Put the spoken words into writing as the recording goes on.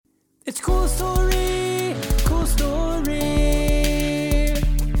It's cool story, cool story.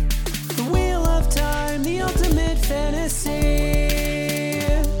 The Wheel of Time, the ultimate fantasy.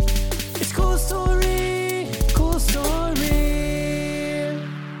 It's cool story, cool story.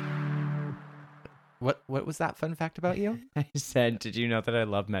 What was that fun fact about you? I said, did you know that I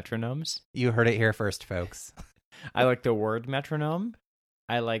love metronomes? You heard it here first, folks. I like the word metronome.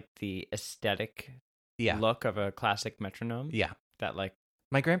 I like the aesthetic Yeah. look of a classic metronome. Yeah. That like,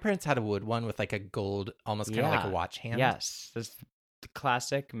 My grandparents had a wood one with like a gold, almost kind of like a Yeah. watch hand. yes, this the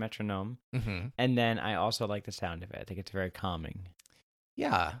classic metronome. Mm-hmm. And then I also like the sound of it. I think it's very calming.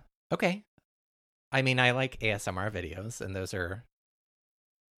 Yeah. Okay. I mean, I like ASMR videos, and those are,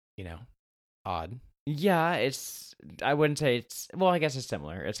 odd. Yeah, I wouldn't say well, I guess it's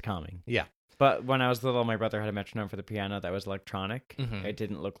similar. It's calming. Yeah. But when I was little, my brother had a metronome for the piano that was electronic. Mhm. It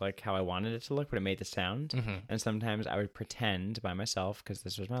didn't look like how I wanted it to look, but it made the sound. Mm-hmm. And sometimes I would pretend by myself, because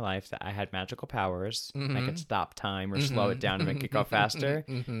this was my life, that I had magical powers. I Mhm. could stop time or slow it down to make it go faster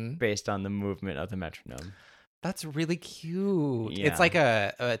Mm-hmm. based on the movement of the metronome. That's really cute. Yeah. It's like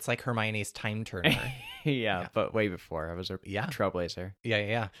it's like Hermione's time turner. Yeah, but way before. I was a Yeah. trailblazer.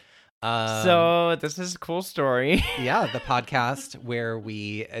 Yeah. So this is a cool story. Yeah, the podcast where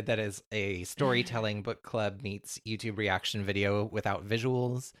that is a storytelling book club meets YouTube reaction video without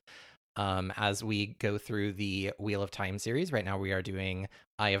visuals. As we go through the Wheel of Time series, right now we are doing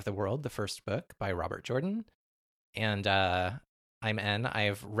Eye of the World, the first book by Robert Jordan. And I'm N.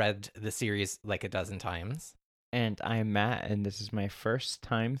 I've read the series like a dozen times. And I'm Matt, and this is my first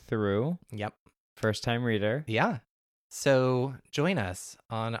time through. Yep. First time reader. Yeah. So join us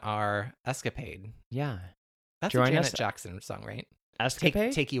on our escapade. Yeah. That's Join a Janet us- Jackson song, right?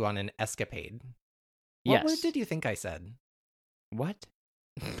 Escapade? Take you on an escapade. Yes. What word did you think I said? What?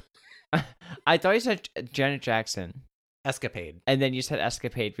 I thought you said Janet Jackson, Escapade. and then you said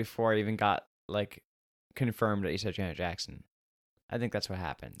escapade before I even got, like, confirmed that you said Janet Jackson. I think that's what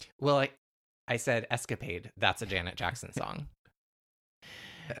happened. Well, I said escapade. That's a Janet Jackson song.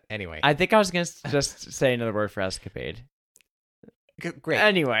 Anyway. I think I was going to just say another word for escapade. Great.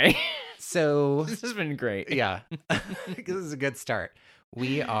 Anyway, So, this has been great. yeah. This is a good start.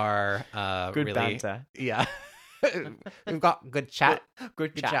 We are Good really... banter. Yeah. We've got good chat.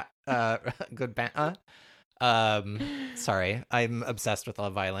 Good Good chat. Good banter. Sorry, I'm obsessed with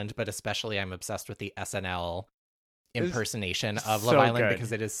Love Island, but especially I'm obsessed with the SNL It's impersonation of Love so Island good.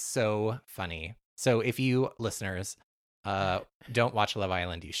 because it is so funny. So if you listeners don't watch Love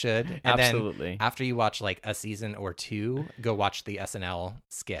Island, you should. And Absolutely. then after you watch like a season or two, go watch the SNL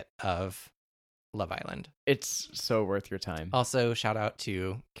skit of Love Island. It's so worth your time. Also, shout out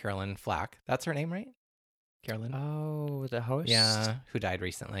to Carolyn Flack. That's her name, right? Carolyn? Oh, the host? Yeah, who died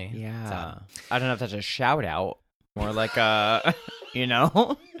recently. Yeah. Sad. I don't know if that's a shout out. More like a,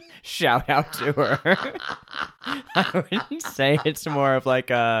 shout out to her. I wouldn't say it's more of like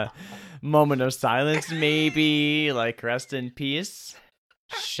a moment of silence, maybe like rest in peace.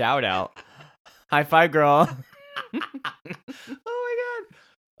 Shout out. High five, girl. Oh my god.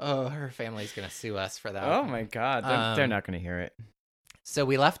 Oh, her family's gonna sue us for that. Oh my God. They're not going to hear it. So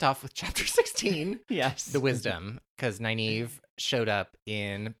we left off with chapter 16, Yes. the wisdom, because Nynaeve showed up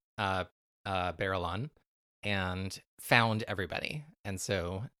in Barillon and found everybody. And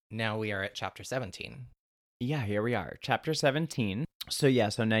so now we are at chapter 17. Yeah, here we are. Chapter 17. So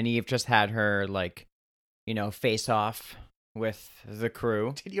Nynaeve just had her, face off with the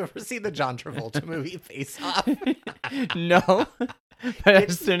crew. Did you ever see the John Travolta movie Face Off? No. But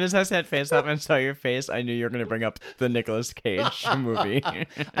as soon as I said face off and saw your face, I knew you were going to bring up the Nicolas Cage movie.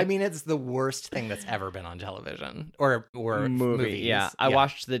 I mean, it's the worst thing that's ever been on television or movie. movies. Yeah. I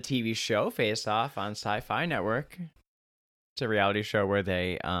watched the TV show Face Off on Sci-Fi Network. It's a reality show where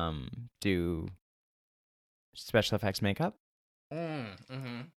they do special effects makeup.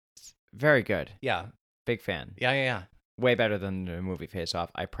 Mm-hmm. Very good. Yeah. Big fan. Yeah. Way better than the movie Face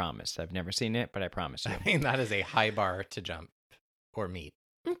Off, I promise. I've never seen it, but I promise you. I mean, that is a high bar to jump or meet.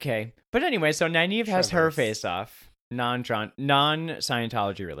 Okay. But anyway, so Nynaeve has her Traverse. Face Off,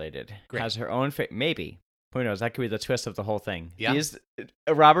 non-Scientology related. Great. Has her own maybe. Who knows? That could be the twist of the whole thing. Yeah.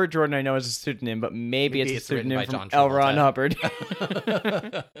 Robert Jordan, I know, is a pseudonym, but maybe it's a written by pseudonym from John L. Ron Travolta.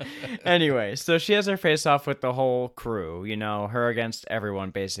 Hubbard. Anyway, so she has her Face Off with the whole crew, her against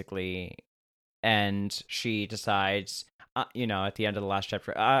everyone, basically. And she decides, at the end of the last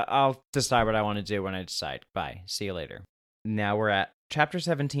chapter, I'll decide what I want to do when I decide. Bye. See you later. Now we're at chapter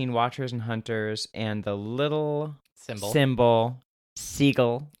 17, Watchers and Hunters, and the little symbol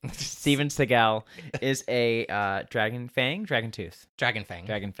Seagull, Steven Seagal, is a dragon tooth, Dragon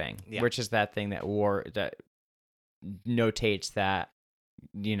Fang, which is that thing that notates that,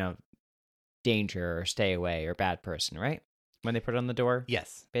 danger or stay away or bad person, right? When they put it on the door,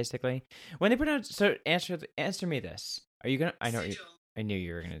 Yes. basically. When they put it on, so answer me this. Are you gonna? I knew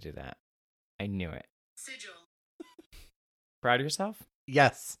you were gonna do that. I knew it. Sigil. Proud of yourself?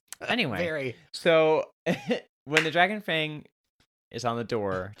 Yes. Anyway. Very. So when the dragon fang is on the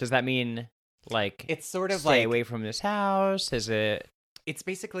door, does that mean like It's sort of stay like away from this house? Is it? it's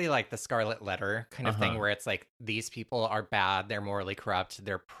basically like the Scarlet Letter kind of thing Uh-huh. where it's like these people are bad, they're morally corrupt,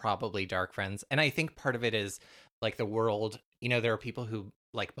 they're probably dark friends. And I think part of it is like the world, there are people who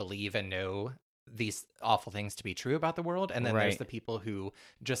like believe and know these awful things to be true about the world, and then there's Right. the people who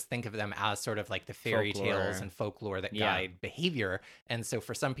just think of them as sort of like the fairy Folklore. tales and folklore that Yeah. guide behavior. And so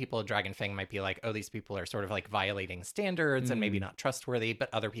for some people, Dragon Fang might be like, oh, these people are sort of like violating standards and maybe not trustworthy, but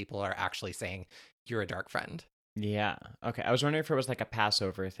other people are actually saying you're a dark friend. Yeah. Okay. I was wondering if it was like a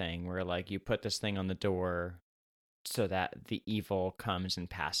Passover thing where like you put this thing on the door so that the evil comes and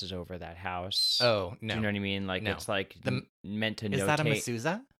passes over that house. Oh, Do no. you know what I mean? Like No. it's like The- meant to Is notate. that a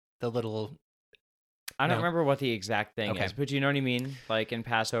mezuzah? The little I don't No. remember what the exact thing Okay. is, but you know what I mean? Like in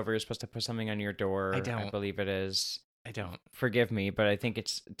Passover, you're supposed to put something on your door. I don't. believe it is. I don't. Forgive me, but I think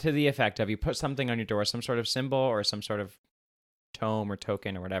it's to the effect of you put something on your door, some sort of symbol or some sort of tome or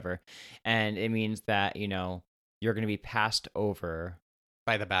token or whatever, and it means that you're going to be passed over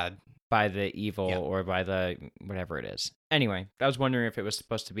By the bad. by the evil Yeah. or by the whatever it is. Anyway, I was wondering if it was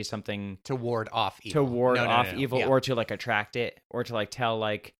supposed to be something To ward off evil. to ward No, no, off no, no. evil Yeah. or to like attract it or to like tell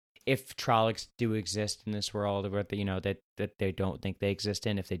like if Trollocs do exist in this world or that they don't think they exist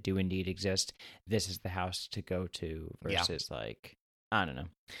in, if they do indeed exist, this is the house to go to versus like I don't know.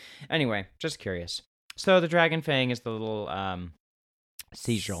 Anyway, just curious. So the Dragon Fang is the little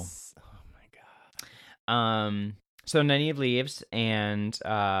sigil. Oh my god. So Nynaeve leaves and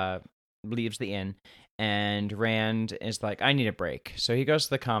leaves the inn, and Rand is like, I need a break. So he goes to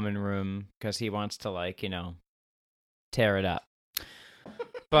the common room because he wants to like, tear it up.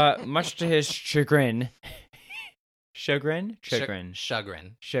 But much to his chagrin, chagrin,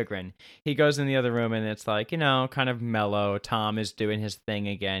 he goes in the other room and it's like, kind of mellow. Tom is doing his thing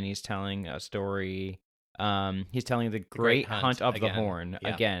again. He's telling a story. He's telling the Great Hunt of the again. Horn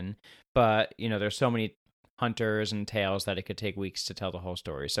Yeah. again. But, there's so many hunters and tales that it could take weeks to tell the whole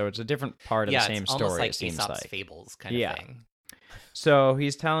story. So it's a different part of the same it's story, almost like it seems Aesop's like. Fables kind Yeah. of thing. So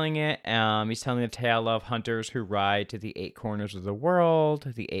he's telling it. He's telling the tale of hunters who ride to the 8 corners of the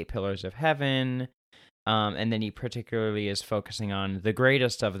world, the 8 pillars of heaven. And then he particularly is focusing on the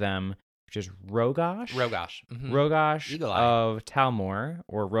greatest of them, which is Rogosh. Rogosh. Mhm. Rogosh Eagle Eye. of Talmor,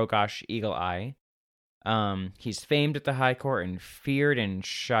 or Rogosh Eagle Eye. He's famed at the High Court and feared in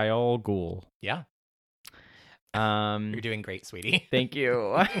Sheol Ghul. Yeah. Um, You're doing great, sweetie. Thank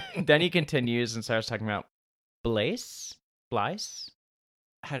you. Then he continues and starts talking about Blaise. Blais.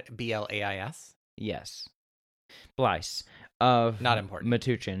 Yes. Blaise of Not important.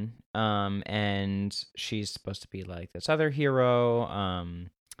 Metuchen. And she's supposed to be like this other hero.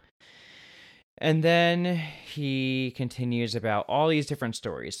 And then he continues about all these different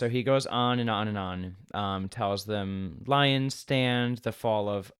stories. So he goes on and on and on. Tells them Lion's Stand, the fall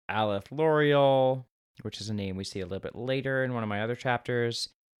of Aleth L'Oriol, which is a name we see a little bit later in one of my other chapters.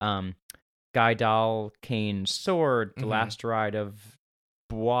 Gaidal Kane's sword, the Mhm. last ride of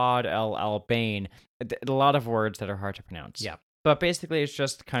Boad el Albane. A lot of words that are hard to pronounce. Yeah. But basically, it's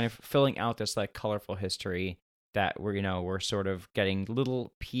just kind of filling out this like colorful history that we're sort of getting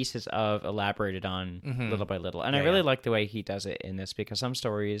little pieces of elaborated on Mhm. little by little. And Yeah, I really yeah. like the way he does it in this because some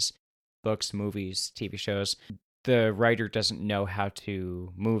stories, books, movies, TV shows, the writer doesn't know how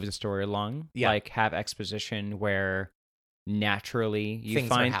to move the story along. Yeah. Like have exposition where naturally you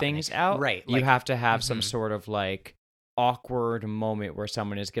Things are find happening. things out. Right, You like- have to have some Mhm. sort of like awkward moment where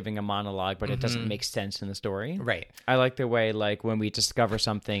someone is giving a monologue, but it doesn't Mhm. make sense in the story. Right. I like the way like when we discover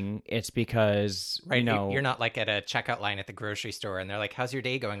something, it's because Right. You're not like at a checkout line at the grocery store and they're like, how's your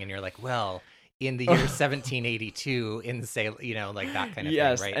day going? And you're like, well, in the year 1782 in Salem, like that kind of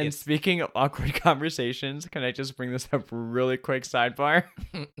yes, thing, right? and speaking of awkward conversations, can I just bring this up really quick sidebar?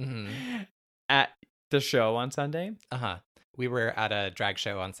 Mhm. At the show on Sunday, Uh-huh. We were at a drag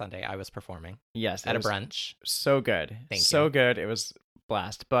show on Sunday. I was performing yes, at it a was brunch. so good, Thank so you. good. It was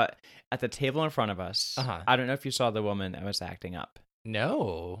blast. But at the table in front of us, Uh-huh. I don't know if you saw the woman that was acting up.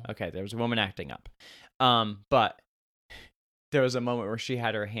 No. Okay, there was a woman acting up, but there was a moment where she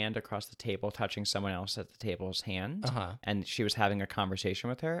had her hand across the table, touching someone else at the table's hand. Uh-huh. And she was having a conversation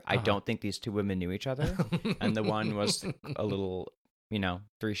with her. I Uh-huh. don't think these two women knew each other. And the one was a little,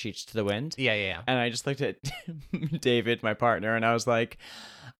 3 sheets to the wind. Yeah. And I just looked at David, my partner, and I was like,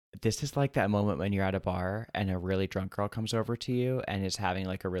 this is like that moment when you're at a bar and a really drunk girl comes over to you and is having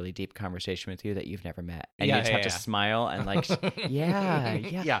like a really deep conversation with you that you've never met. And you just have to smile and like, yeah.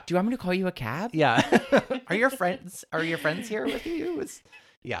 Do you want me to call you a cab? Yeah. Are your friends here with you?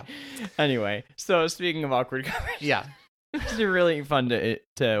 Yeah. Anyway, so speaking of awkward conversations. Yeah. It's really fun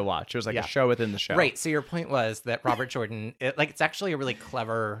to watch. It was like a show within the show. Right. So your point was that Robert Jordan, it's actually a really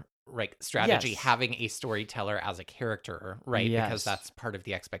clever strategy having a storyteller as a character, right? Yes. Because that's part of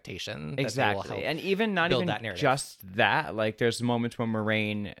the expectation. Exactly. And even not even that narrative. Just that, like there's moments when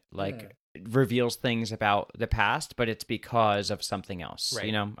Moraine reveals things about the past, but it's because of something else. Right.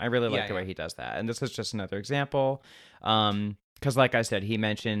 You know, I really like the way he does that. And this is just another example. Because like I said, he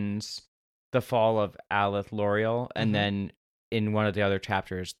mentions the fall of Aleth L'Oreal, and then in one of the other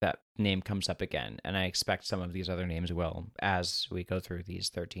chapters, that name comes up again. And I expect some of these other names will as we go through these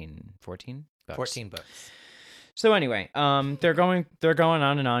 14 books. 14 books. So anyway, they're going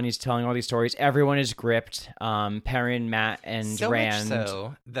on and on. He's telling all these stories. Everyone is gripped. Perrin, Mat, and so Rand. Much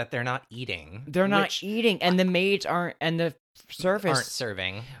so that they're not eating. They're not eating, and the maids aren't, and the service aren't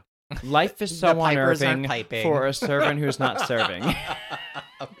serving. Life is so unnerving for a servant who's not serving.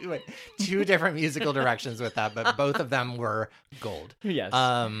 We went 2 different musical directions with that, but both of them were gold. Yes.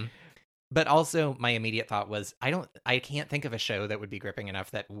 But also my immediate thought was I can't think of a show that would be gripping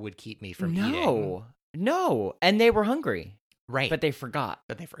enough that would keep me from eating. No. And they were hungry. Right. But they forgot.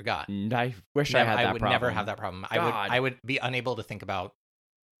 And I wish I had that problem. I would never have that problem. I would be unable to think about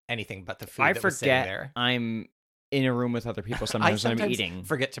anything but the food that was sitting there. I'm in a room with other people sometimes when I'm eating.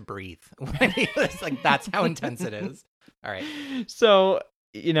 Forget to breathe. It's like that's how intense it is. All right. So,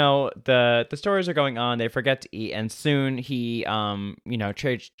 you know, the stories are going on. They forget to eat, and soon he,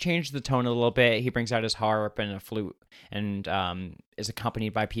 changed the tone a little bit. He brings out his harp and a flute, and is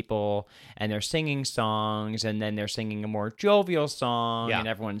accompanied by people, and they're singing songs, and then they're singing a more jovial song, and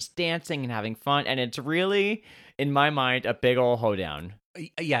everyone's dancing and having fun, and it's really, in my mind, a big ol' hoedown.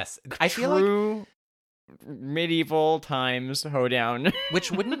 Yes, I feel like medieval times hoedown.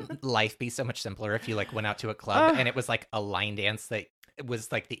 Which wouldn't life be so much simpler if you like went out to a club and it was like a line dance that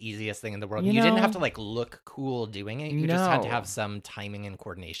was like the easiest thing in the world. You didn't have to like look cool doing it. You just had to have some timing and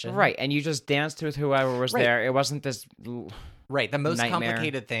coordination. Right, and you just danced with whoever was there. It wasn't this right. The most nightmare.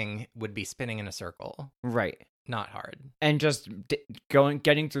 Complicated thing would be spinning in a circle. Right. Not hard. And just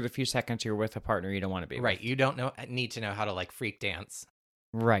getting through the few seconds you're with a partner you don't want to be right. with. You don't need to know how to like freak dance.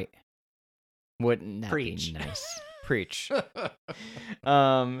 Right. Wouldn't that Preach. be nice? Preach.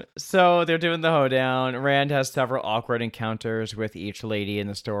 So they're doing the hoedown. Rand has several awkward encounters with each lady in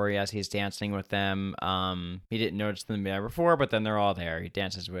the story as he's dancing with them. He didn't notice them there before, but then they're all there. He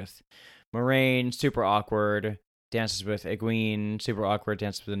dances with Moraine, super awkward. Dances with Egwene, super awkward.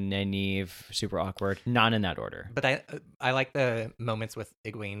 Dances with Nynaeve, super awkward. Not in that order. But I like the moments with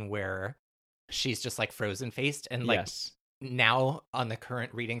Egwene where she's just like frozen faced and like. Yes. Now on the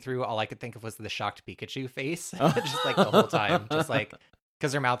current reading through, all I could think of was the shocked Pikachu face, just like the whole time, just like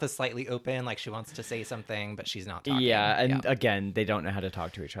because her mouth is slightly open, like she wants to say something, but she's not talking. Yeah, and again, they don't know how to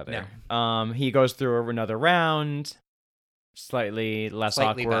talk to each other. No. He goes through another round, slightly less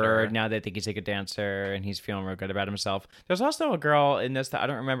awkward. Better. Now they think he's a good dancer, and he's feeling real good about himself. There's also a girl in this that I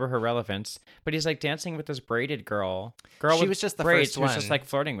don't remember her relevance, but he's like dancing with this braided girl. She was just the braids, first one. She was just like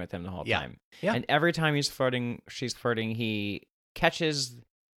flirting with him the whole time. Yeah. And every time she's flirting, he catches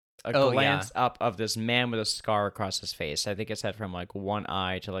a glance up of this man with a scar across his face. I think it's said from like one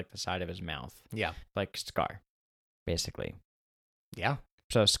eye to like the side of his mouth. Yeah. Like scar, basically. Yeah.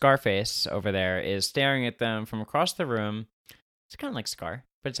 So Scarface over there is staring at them from across the room. It's kind of like Scar,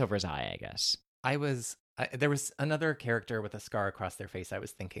 but it's over his eye, I guess. There was another character with a scar across their face I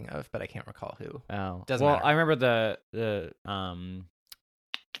was thinking of, but I can't recall who. Oh. Doesn't matter. I remember the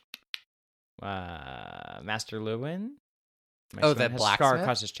Master Lewin. The blacksmith? Scar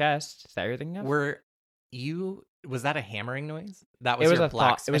across his chest. Is that what you're thinking of? Was that a hammering noise? That was your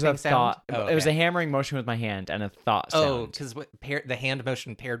thought. It was a sound? thought. Oh, okay. It was a hammering motion with my hand and a thought sound. Oh, because the hand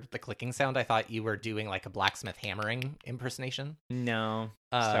motion paired with the clicking sound, I thought you were doing like a blacksmith hammering impersonation. No.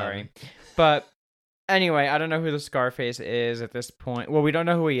 Sorry. But anyway, I don't know who the Scarface is at this point. Well, we don't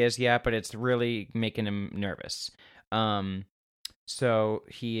know who he is yet, but it's really making him nervous. So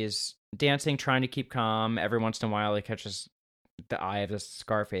he is dancing, trying to keep calm. Every once in a while, he catches the eye of this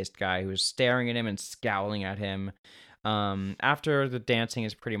scar-faced guy who's staring at him and scowling at him. After the dancing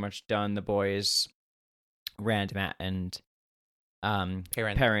is pretty much done, the boys, Rand, Mat, and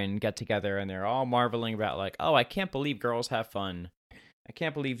Perrin get together, and they're all marveling about like, oh, I can't believe girls have fun. I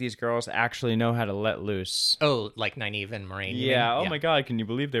can't believe these girls actually know how to let loose. Oh, like Nynaeve and Moraine. you Yeah. mean? Oh my God. Can you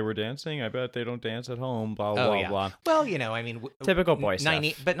believe they were dancing? I bet they don't dance at home. Blah, Oh, blah, yeah. blah. Well, you know, I mean, Typical boy stuff.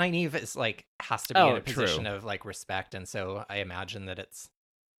 But Nynaeve is like has to be Oh, in a position true. of like respect, and so I imagine that it's,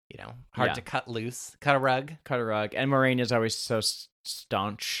 you know, hard Yeah. to cut loose, cut a rug. Cut a rug. And Moraine is always so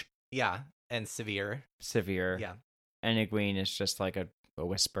staunch, Yeah, and severe. severe. Yeah. And Egwene is just like a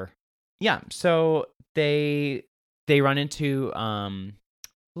whisper. Yeah. So they run into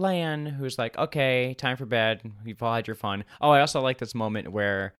Lan, who's like, okay, time for bed. You've all had your fun. Oh, I also like this moment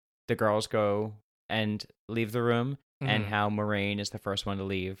where the girls go and leave the room, and Mhm. how Moraine is the first one to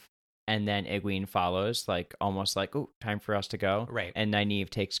leave, and then Egwene follows, like almost like, oh, time for us to go. Right. And Nynaeve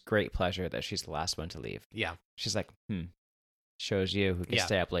takes great pleasure that she's the last one to leave. Yeah. She's like, shows you who can Yeah.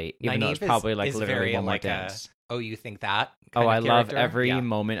 stay up late, even though it's Nynaeve probably like is literally very one more like dance. oh, you think that? Oh, kind I of love character? every Yeah.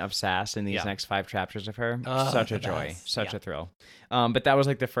 moment of sass in these Yeah. next 5 chapters of her. Oh, Such a the joy, best. such Yeah. a thrill. But that was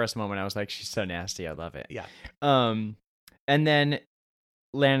like the first moment I was like, she's so nasty. I love it. Yeah. And then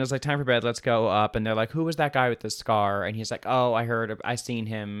Lan is like, time for bed. Let's go up. And they're like, who was that guy with the scar? And he's like, oh, I seen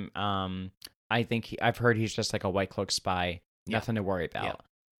him. I think I've heard he's just like a White Cloak spy. Yeah. Nothing to worry about. Yeah.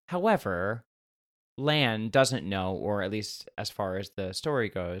 However, Lan doesn't know, or at least as far as the story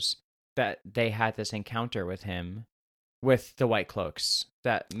goes, that they had this encounter with him, with the White Cloaks,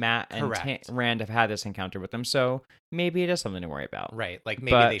 that Matt and Correct. Rand have had this encounter with them. So maybe it is something to worry about. Right. Like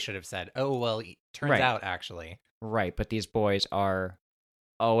maybe But- they should have said, oh, well, turns Right. out actually. Right. But these boys are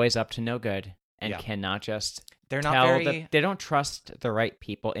always up to no good and Yeah. cannot just They're not tell very. that they don't trust the right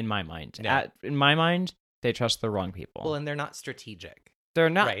people, in my mind. No. In my mind, they trust the wrong people. Well, and they're not strategic. They're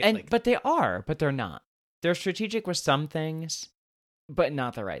not, right, and like- but they are, but they're not. They're strategic with some things, but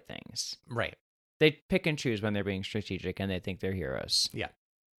not the right things. Right. They pick and choose when they're being strategic, and they think they're heroes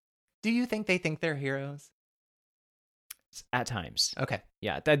Do you think they think they're heroes? at times. Okay.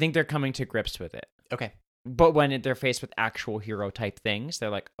 Yeah, I think they're coming to grips with it. Okay. But when they're faced with actual hero type things, they're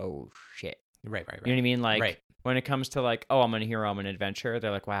like, "Oh shit!" Right. Right. Right. You know what I mean? Like right. when it comes to like, "Oh, I'm on a hero, I'm on an adventure," they're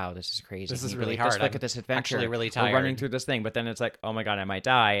like, "Wow, this is crazy. This Can is you really believe hard. Just look I'm at this adventure. actually really We're running tired." through this thing." But then it's like, "Oh my god, I might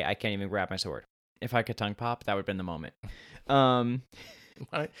die. I can't even grab my sword." If I could tongue pop, that would have been the moment.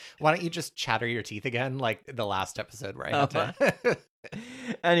 Why don't you just chatter your teeth again, like the last episode where I had to?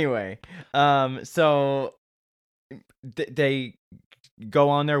 Anyway, so they go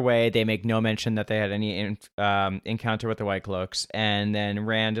on their way. They make no mention that they had any encounter with the White Cloaks. And then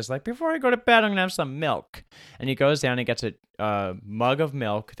Rand is like, before I go to bed, I'm going to have some milk. And he goes down and gets a mug of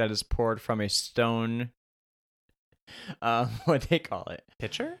milk that is poured from a stone, what they call it?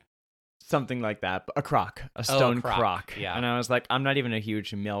 Pitcher? Something like that. A crock. A stone crock, crock. yeah. And I was like, I'm not even a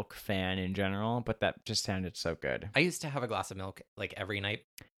huge milk fan in general, but that just sounded so good. I used to have a glass of milk like every night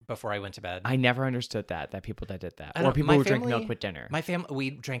before I went to bed. I never understood that people that did that. I Or don't- people my who drink family- milk with dinner. My family, we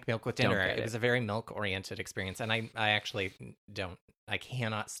drank milk with Don't dinner. get It was it. a very milk-oriented experience, and I actually don't. I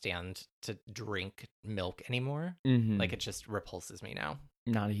cannot stand to drink milk anymore. Mhm. Like it just repulses me now.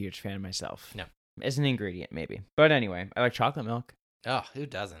 Not a huge fan myself. No. As an ingredient, maybe. But anyway, I like chocolate milk, Oh, who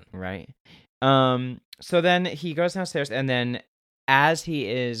doesn't? right? So then he goes downstairs, and then as he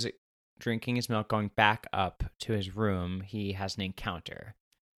is drinking his milk, going back up to his room, he has an encounter,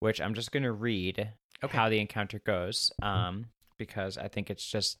 which I'm just going to read Okay. how the encounter goes, because I think it's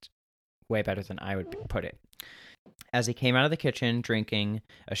just way better than I would put it. As he came out of the kitchen, drinking,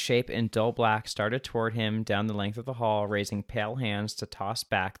 a shape in dull black started toward him down the length of the hall, raising pale hands to toss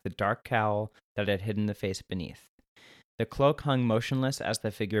back the dark cowl that had hidden the face beneath. The cloak hung motionless as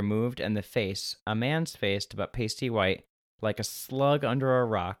the figure moved, and the face, a man's face but pasty white, like a slug under a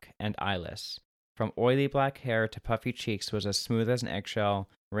rock, and eyeless. From oily black hair to puffy cheeks was as smooth as an eggshell,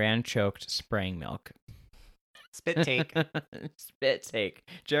 Rand choked, spraying milk. Spit take. Spit take.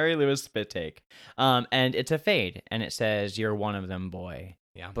 Jerry Lewis spit take. And it's a fade, and it says, "You're one of them, boy."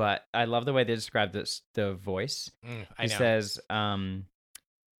 Yeah. But I love the way they describe this, the voice. I He know. says,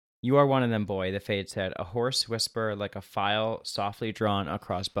 "You are one of them, boy," the fade said, a hoarse whisper like a file softly drawn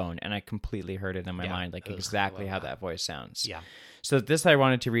across bone. And I completely heard it in my Yeah. mind, like Ugh, exactly love how that. that voice sounds. Yeah. So this I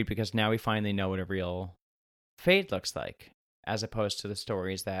wanted to read because now we finally know what a real fade looks like, as opposed to the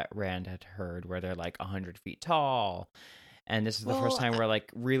stories that Rand had heard where they're like 100 feet tall. And this is the first Well, time we're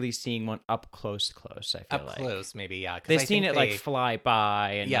like really seeing one up close, I feel Up like. close, maybe. Yeah. 'cause They've I seen think it like fly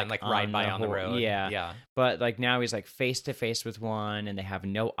by and and like ride on by on the whole- road. Yeah. Yeah. But like now he's like face to face with one, and they have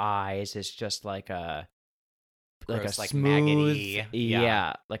no eyes. It's just like a Gross, like smooth, maggoty.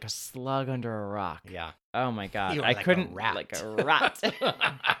 Yeah. like a slug under a rock. Yeah. Oh my god, You are I like a couldn't rat. like a rat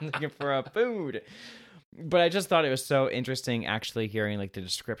looking for a food. But I just thought it was so interesting actually hearing like the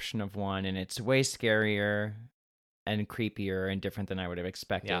description of one, and it's way scarier and creepier and different than I would have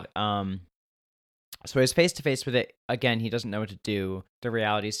expected. So he's face to face with it again. He doesn't know what to do. The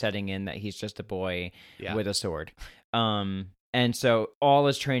reality's setting in that he's just a boy with a sword. And so all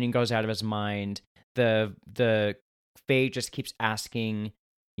his training goes out of his mind. The Fade just keeps asking,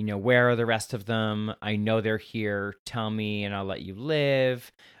 where are the rest of them? I know they're here. Tell me, and I'll let you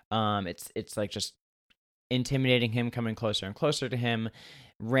live. It's like just intimidating him, coming closer and closer to him.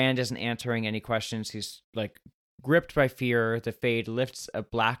 Rand isn't answering any questions. He's like gripped by fear. The Fade lifts a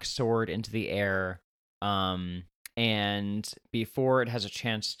black sword into the air. And before it has a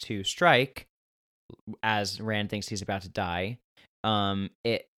chance to strike, as Rand thinks he's about to die,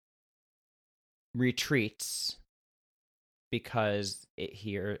 it retreats because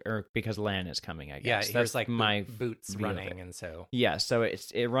because Lan is coming, I guess. Yeah, that's like my boots running, and so so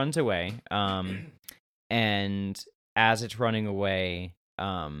it runs away. And as it's running away,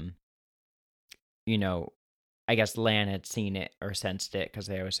 I guess Lan had seen it or sensed it, because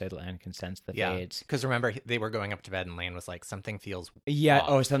they always say Lan can sense the fades. Because remember, they were going up to bed and Lan was like, something feels off.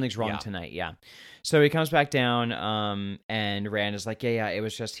 Oh, something's wrong tonight. Yeah. So he comes back down, and Rand is like, yeah, it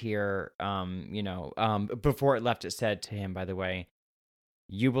was just here. Before it left, it said to him, by the way,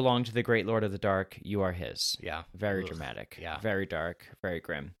 you belong to the great Lord of the Dark. You are his. Yeah. Very dramatic. Yeah. Very dark. Very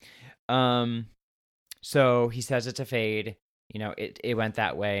grim. So he says it to Fade. It went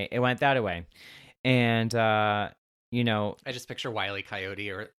that way. It went that way. And, I just picture Wile E. Coyote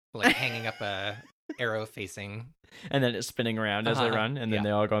or like hanging up a arrow facing. And then it's spinning around as they run, and then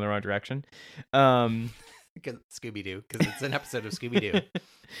they all go in the wrong direction. Scooby-Doo, because it's an episode of Scooby-Doo.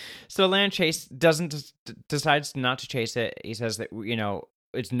 So Lan decides not to chase it. He says that,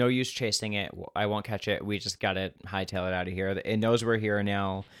 it's no use chasing it. I won't catch it. We just got to hightail it out of here. It knows we're here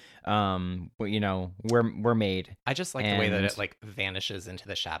now. We're made. I just like the way that it like vanishes into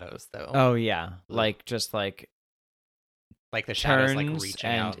the shadows, though. Oh yeah, like just like the shadows like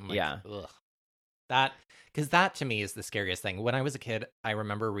reaching out. And, like, ugh. Because that to me is the scariest thing. When I was a kid, I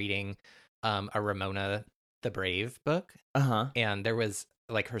remember reading a Ramona the Brave book, and there was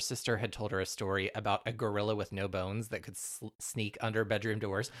like her sister had told her a story about a gorilla with no bones that could sneak under bedroom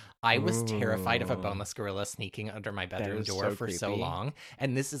doors. I was terrified of a boneless gorilla sneaking under my bedroom door for so long.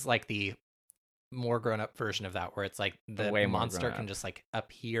 And this is like the more grown-up version of that, where it's like the monster can just like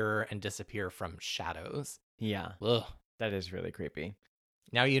appear and disappear from shadows. Yeah. Ugh. That is really creepy.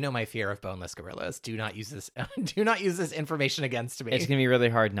 Now you know my fear of boneless gorillas. Do not use this. Do not use this information against me. It's gonna be really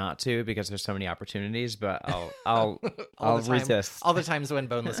hard not to, because there's so many opportunities. But I'll resist. All the times when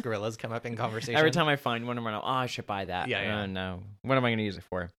boneless gorillas come up in conversation. Every time I find one, I'm like, I should buy that. Yeah. No. What am I gonna use it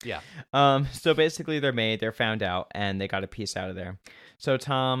for? Yeah. So basically, they're found out, and they got a piece out of there. So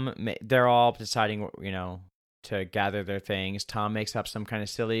they're all deciding, to gather their things. Tom makes up some kind of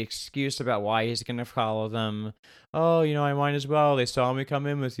silly excuse about why he's going to follow them. Oh, I might as well. They saw me come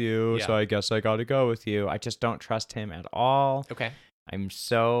in with you, so I guess I got to go with you. I just don't trust him at all. Okay. I'm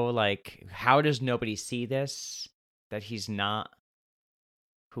so like, how does nobody see this? That he's not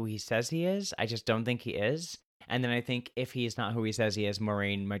who he says he is? I just don't think he is. And then I think if he's not who he says he is,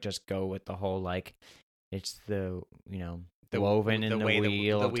 Moiraine might just go with the whole, like, it's the, the woven in the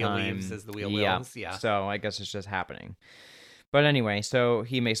wheel the of wheel time. weaves as the wheel wills. Yeah. So I guess it's just happening. But anyway, so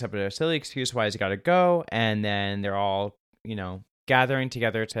he makes up a silly excuse why he's got to go, and then they're all, gathering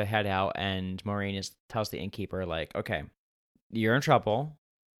together to head out, and Moiraine tells the innkeeper, like, okay, you're in trouble.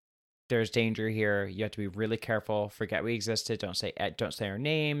 There's danger here. You have to be really careful. Forget we existed. Don't say our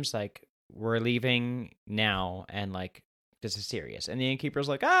names. Like, we're leaving now, and like, this is serious. And the innkeeper's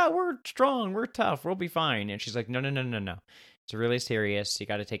like, we're strong, we're tough, we'll be fine. And she's like, no. It's really serious. You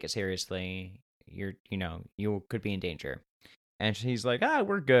got to take it seriously. You could be in danger. And she's like,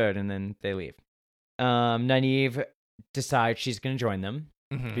 we're good. And then they leave. Nynaeve decides she's going to join them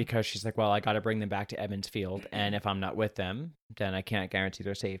because she's like, well, I got to bring them back to Edmund's Field. And if I'm not with them, then I can't guarantee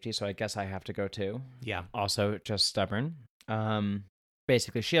their safety. So I guess I have to go too. Yeah. Also just stubborn.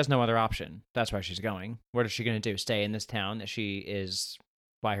 Basically, she has no other option. That's why she's going. What is she going to do? Stay in this town that she is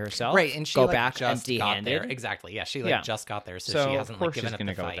by herself? Right, and she go like, back just empty-handed. Exactly. Yeah, she just got there, so she hasn't like given up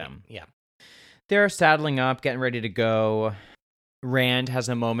the fight. Them. Yeah. They're saddling up, getting ready to go. Rand has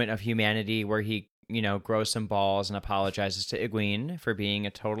a moment of humanity where he, grows some balls and apologizes to Egwene for being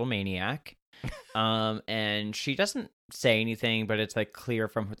a total maniac. And she doesn't say anything, but it's like clear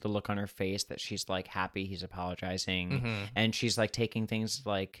from the look on her face that she's like happy he's apologizing, and she's like taking things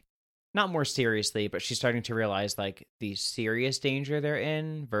like not more seriously, but she's starting to realize like the serious danger they're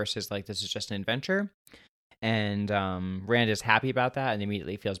in versus like this is just an adventure. And Rand is happy about that and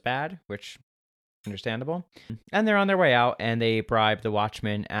immediately feels bad, which understandable. And they're on their way out, and they bribe the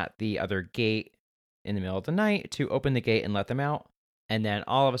watchman at the other gate in the middle of the night to open the gate and let them out. And then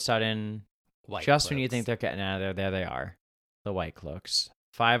all of a sudden, White just when you cloaks. think they're getting out of there they are. The White Cloaks.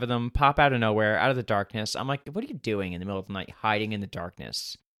 5 of them pop out of nowhere, out of the darkness. I'm like, what are you doing in the middle of the night, hiding in the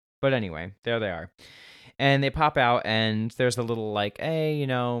darkness? But anyway, there they are. And they pop out, and there's a little like, hey, you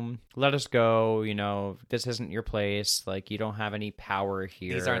know, let us go. You know, this isn't your place. Like, you don't have any power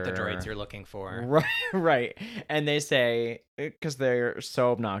here. These aren't the droids you're looking for. Right, right. And they say, because they're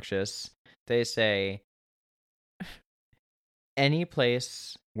so obnoxious, they say, any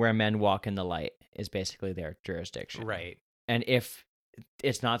place where men walk in the light is basically their jurisdiction. Right. And if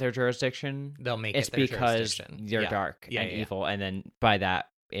it's not their jurisdiction, They'll make it's it their because jurisdiction. they're Yeah. dark Yeah, and yeah, yeah. evil, and then by that,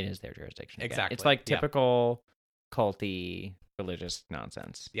 it is their jurisdiction. Again. Exactly. It's like Yeah. typical culty religious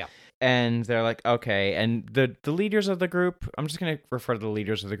nonsense. Yeah. And they're like, okay. And the leaders of the group, I'm just going to refer to the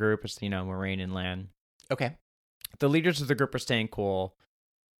leaders of the group as, you know, Moraine and Lan. Okay. The leaders of the group are staying cool,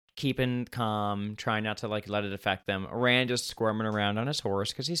 keeping calm, trying not to like let it affect them. Rand is squirming around on his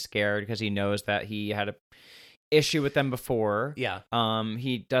horse because he's scared, because he knows that he had a issue with them before. Yeah.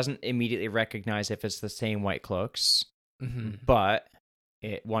 He doesn't immediately recognize if it's the same White Cloaks, Mm-hmm. but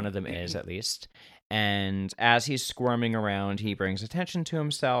one of them is at least. And as he's squirming around, he brings attention to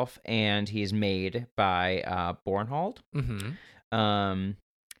himself, and he's made by Bornhold. Mm-hmm.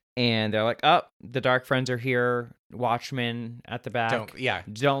 And they're like, oh, the Dark Friends are here. Watchmen at the back.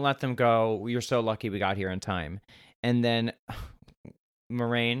 Don't let them go. You're so lucky we got here in time. And then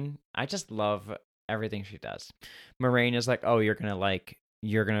Moraine, I just love everything she does. Moraine is like, oh, you're going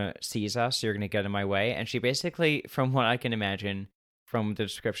to seize us. You're going to get in my way. And she basically, from what I can imagine from the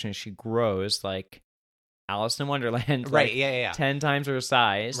description, she grows like Alice in Wonderland. Right. Like Yeah. 10 times her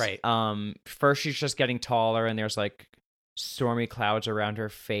size. Right. First she's just getting taller, and there's like stormy clouds around her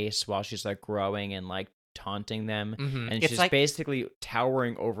face while she's like growing and like taunting them. Mm-hmm. And It's she's like basically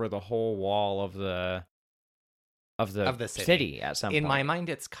towering over the whole wall of the city at some in point. my mind,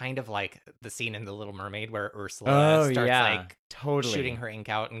 it's kind of like the scene in The Little Mermaid where Ursula starts like totally shooting her ink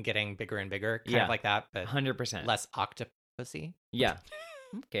out and getting bigger and bigger, kind Yeah. of like that, but 100%. less octopusy. Yeah.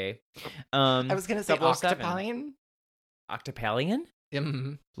 Okay. I was gonna say 007. octopine. Octopalian?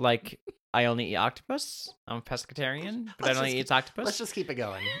 Mm-hmm. Like, I only eat octopus? I'm a pescatarian, but I Let's only just eat octopus? Let's just keep it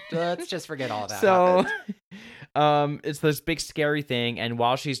going. Let's just forget all that. So, happened. it's this big scary thing, and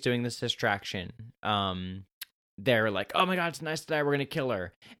while she's doing this distraction, they're like, oh my god, it's nice to die, we're gonna kill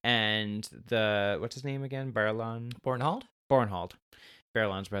her. And what's his name again? Bornhold? Bornhold.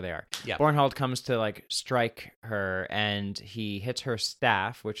 Barrelon's where they are. Yeah. Bornhold comes to like strike her, and he hits her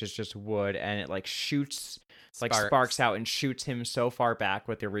staff, which is just wood, and it like shoots, like sparks out and shoots him so far back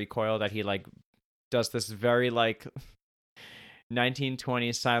with the recoil that he like does this very like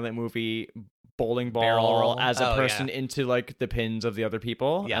 1920s silent movie bowling ball Barrel roll. as a Oh, person yeah. into like the pins of the other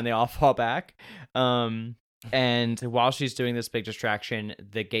people, Yeah. and they all fall back. And while she's doing this big distraction,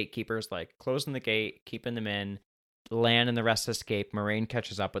 the gatekeeper's like closing the gate, keeping them in. Lan and the rest escape. Moraine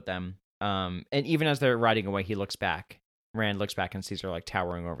catches up with them. And even as they're riding away, he looks back. Rand looks back and sees her like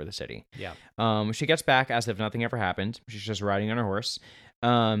towering over the city. Yeah. She gets back as if nothing ever happened. She's just riding on her horse.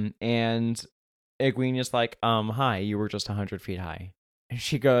 And Egwene is like, hi, you were just 100 feet high. And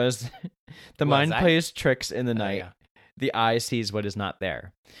she goes, the mind plays tricks in the night. Yeah. The eye sees what is not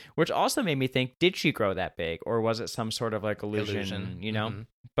there. Which also made me think, did she grow that big? Or was it some sort of like illusion. You know? Mhm.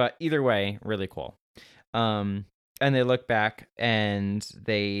 But either way, really cool. And they look back and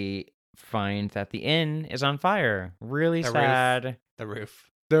they find that the inn is on fire. Really sad. The roof.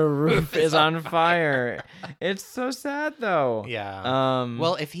 The roof is on fire. It's so sad though. Yeah.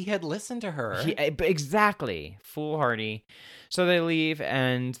 Well, if he had listened to her. Exactly. Foolhardy. So they leave,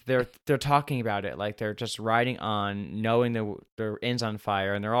 and they're talking about it, like they're just riding on, knowing the inn's on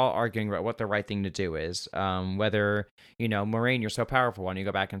fire, and they're all arguing about what the right thing to do is. Whether, you know, Moraine, you're so powerful, why don't you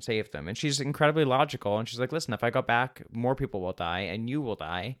go back and save them? And she's incredibly logical, and she's like, listen, if I go back, more people will die, and you will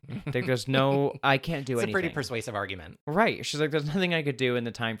die. Like, there's no, I can't do anything. It's a pretty persuasive argument. Right. She's like, there's nothing I could do in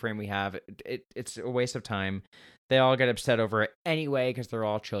the time frame we have. It's a waste of time. They all get upset over it anyway because they're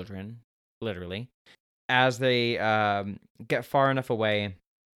all children, literally. As they get far enough away,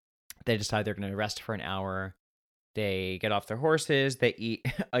 they decide they're going to rest for an hour. They get off their horses. They eat,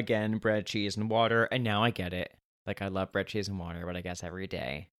 again, bread, cheese, and water. And now I get it. Like, I love bread, cheese, and water, but I guess every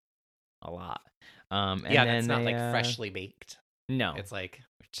day. A lot. And yeah, then it's not like freshly baked. No. It's like...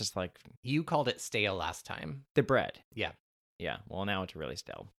 just like... You called it stale last time. The bread. Yeah. Yeah. Well, now it's really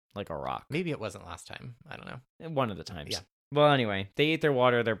stale. Like a rock. Maybe it wasn't last time. I don't know. One of the times. Yeah. Well, anyway, they eat their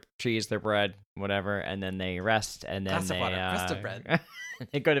water, their cheese, their bread, whatever, and then they rest, and then Glass of water, crust of bread.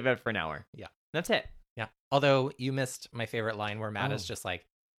 They go to bed for an hour. Yeah. That's it. Yeah. Although you missed my favorite line where Matt is just like,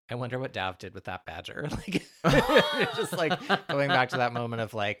 I wonder what Dav did with that badger. Like, just like going back to that moment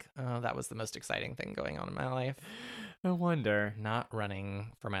of like, oh, that was the most exciting thing going on in my life. I wonder. Not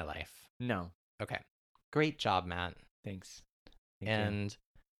running for my life. No. Okay. Great job, Matt. Thanks. Thank you. And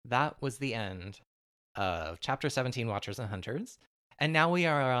that was the end of chapter 17, Watchers and Hunters. And now we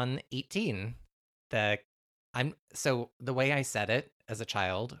are on 18. So the way I said it as a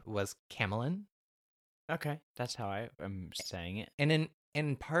child was Camelin. Okay, that's how I am saying it. And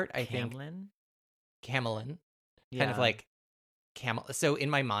in part, I think Camelin? Camelin, Yeah. kind of like camel. So in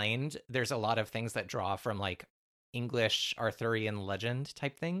my mind, there's a lot of things that draw from like English Arthurian legend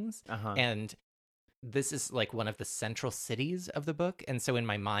type things. Uh-huh. And this is like one of the central cities of the book. And so in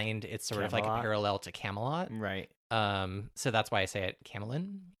my mind, it's sort of like a Camelot? parallel to Camelot. Right. So that's why I say it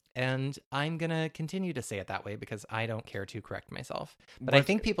Camelin. And I'm going to continue to say it that way because I don't care to correct myself. But I What-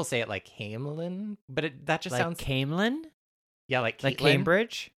 think people say it like Camelin, but that just like sounds... Camelin? Yeah, like Like Caitlin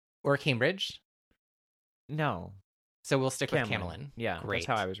Cambridge? or Cambridge. No. So we'll stick with Camelin. Camelin. Yeah, Great.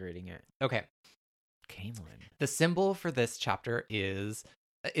 that's how I was reading it. Okay. Camelin. The symbol for this chapter is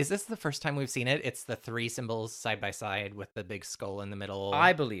this the first time we've seen it? It's the 3 symbols side by side with the big skull in the middle.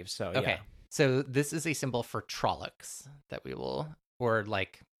 I believe so, Okay. yeah. So this is a symbol for Trollocs that we will, or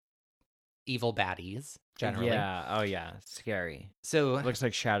like evil baddies generally. Yeah. Oh, yeah. Scary. So Looks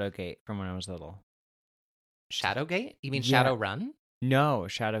like Shadowgate from when I was little. Shadowgate? You mean Yeah. Shadowrun? No,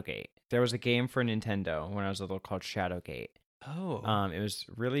 Shadowgate. There was a game for Nintendo when I was little called Shadowgate. Oh. It was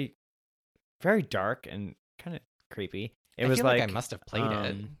really very dark and kind of creepy. It I was feel like I must have played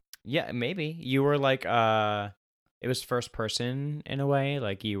it. Yeah, maybe. You were like it was first person in a way,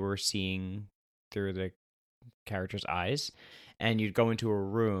 like you were seeing through the character's eyes, and you'd go into a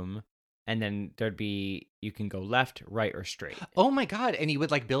room and then there'd be you can go left, right, or straight. Oh my god! And you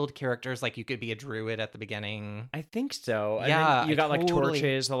would like build characters, like you could be a druid at the beginning. I think so. And Yeah, then you I got like totally-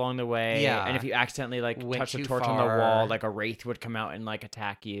 torches along the way. Yeah. And if you accidentally like Went touch a too torch on the far. wall, like a wraith would come out and like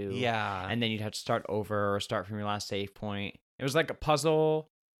attack you. Yeah. And then you'd have to start over or start from your last save point. It was like a puzzle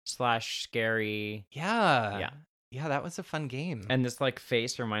 / scary. Yeah. Yeah. Yeah, that was a fun game. And this like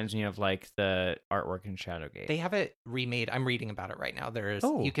face reminds me of like the artwork in Shadowgate. They have it remade. I'm reading about it right now. There's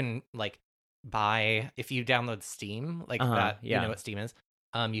Oh. you can like buy if you download Steam, like Uh-huh, that. yeah. You know what Steam is.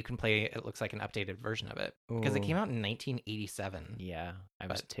 You can play. It looks like an updated version of it because it Ooh. came out in 1987. Yeah, I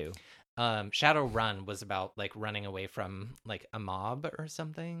was But- 2. Shadowrun was about like running away from like a mob or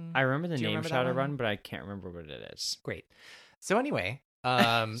something. I remember the Do you name remember that one? Shadowrun, but I can't remember what it is. Great. So anyway,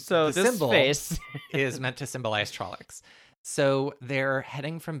 So the this symbol face is meant to symbolize Trollocs. So they're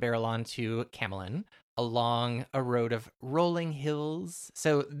heading from Barillon to Camelin along a road of rolling hills.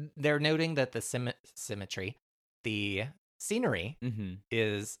 So they're noting that the symmetry, the scenery mm-hmm.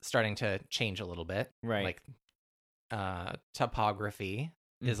 is starting to change a little bit. Right. Like topography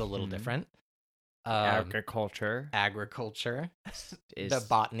is a little Mhm. different. Agriculture Agriculture, is the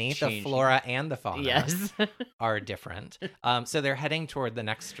botany, the changing. flora, and the fauna Yes. are different. So they're heading toward the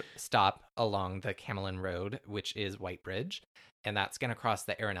next stop along the Camelin Road, which is Whitebridge, and that's going to cross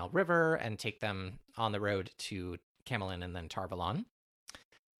the Arenal River and take them on the road to Camelin and then Tarvalon.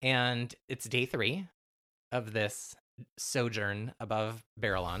 And it's day 3 of this sojourn above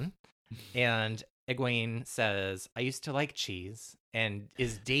Barillon, and Egwene says, "I used to like cheese," and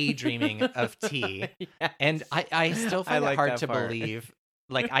is daydreaming of tea. Yes. And I still I find it like hard that to part. believe.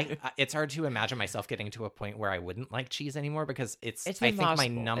 Like it's hard to imagine myself getting to a point where I wouldn't like cheese anymore because it's It's I think my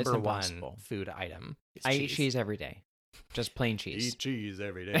impossible. It's number one impossible. food item. Is I eat cheese every day. Just plain cheese. cheese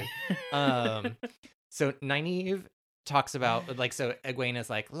every day. So Nynaeve talks about like so Egwene is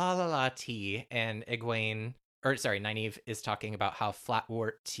like la la la tea, and Nynaeve is talking about how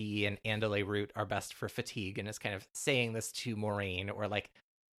flatwort tea and andalay root are best for fatigue, and is kind of saying this to Moraine, or like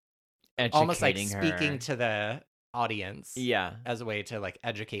almost like Educating speaking her. to the audience. Yeah. As a way to like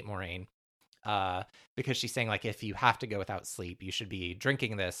educate Moraine, because she's saying like if you have to go without sleep, you should be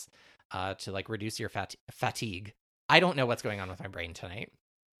drinking this to like reduce your fatigue. I don't know what's going on with my brain tonight.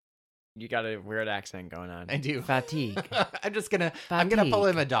 You got a weird accent going on. I do. Fatigue. I'm gonna pull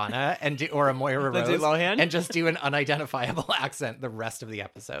a Madonna or a Moira Lindsay Rose Lohan? and just do an unidentifiable accent the rest of the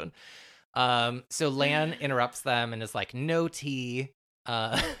episode. So Lan interrupts them and is like, "No tea,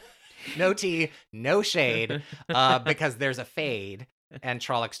 no tea, no shade," because there's a fade and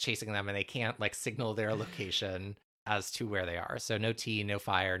Trollocs chasing them, and they can't like signal their location as to where they are. So no tea, no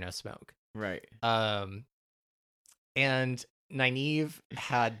fire, no smoke. Right. And Nynaeve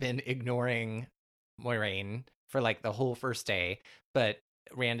had been ignoring Moiraine for like the whole first day, but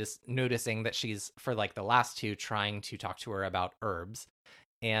Rand is noticing that she's for like the last 2 trying to talk to her about herbs,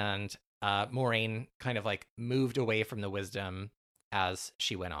 and Moiraine kind of like moved away from the wisdom as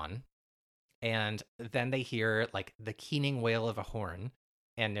she went on. And then they hear like the keening wail of a horn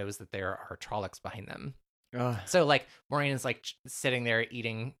and knows that there are Trollocs behind them. Ugh. So like Moiraine is like sitting there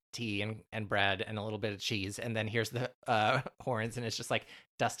eating tea and bread and a little bit of cheese, and then here's the horns, and it's just like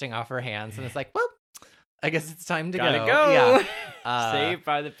dusting off her hands, and it's like, well, I guess it's time to Gotta go. go. Yeah. Saved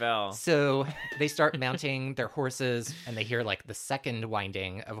by the bell. So they start mounting their horses, and they hear like the second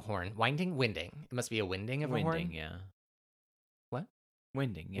winding of a horn. Winding. It must be a winding of a horn. Winding, yeah. What?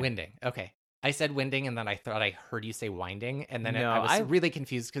 Winding, yeah. Winding. Okay. I said winding, and then I thought I heard you say winding, and then No, I was I- really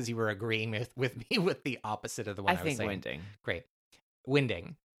confused because you were agreeing with me with the opposite of the one I was think saying. winding. Great.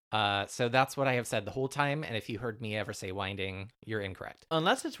 Winding. So that's what I have said the whole time, and if you heard me ever say winding, you're incorrect.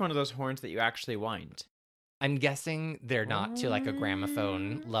 Unless it's one of those horns that you actually wind. I'm guessing they're not to like a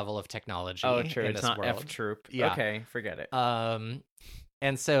gramophone level of technology Oh, true. in It's this not world. F-Troop. Yeah. Okay, forget it.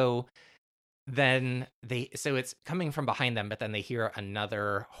 And so then so it's coming from behind them, but then they hear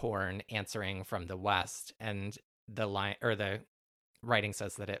another horn answering from the west, and the line or the writing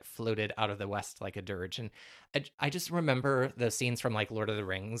says that it floated out of the west like a dirge. And I just remember those scenes from like Lord of the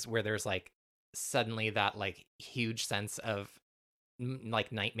Rings where there's like suddenly that like huge sense of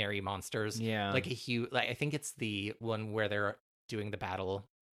like nightmare monsters. Yeah. Like a huge, like I think it's the one where they're doing the battle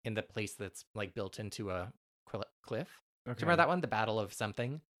in the place that's like built into a cliff. Do you remember that one? The battle of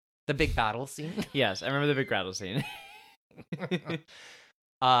something? The big battle scene? Yes, I remember the big battle scene.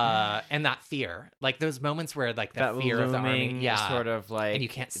 And that fear. Like those moments where like the that fear of the army. looming Yeah. sort of like, And you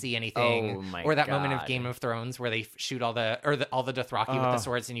can't see anything. Oh my or that moment of God. Game of Thrones where they shoot all the Dothraki with the Oh.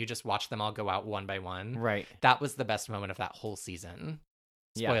 swords, and you just watch them all go out one by one. Right. That was the best moment of that whole season.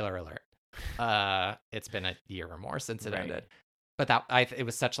 Yeah. Spoiler alert. It's been a year or more since it Right. ended. But it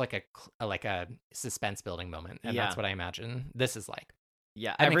was such like a suspense building moment, and that's Yeah. what I imagine this is like.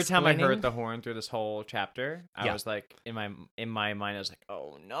 Yeah. I'm Every time I explaining- heard the horn through this whole chapter, I Yeah. was like, in my mind, I was like,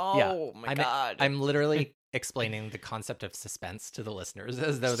 oh no, Yeah. my God. I'm literally explaining the concept of suspense to the listeners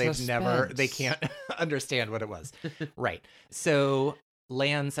as though they can't understand what it was. Right. So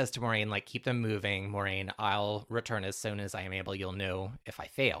Lan says to Moiraine, like, keep them moving, Moiraine. I'll return as soon as I am able. You'll know if I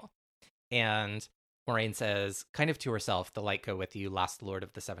fail. And Moiraine says, kind of to herself, the light go with you, last Lord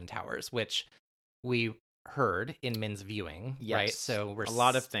of the Seven Towers, which we heard in Min's viewing, right? Yes. So we're a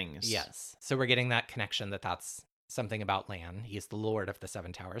lot of things. Yes. So we're getting that connection that's something about Lan. He's the Lord of the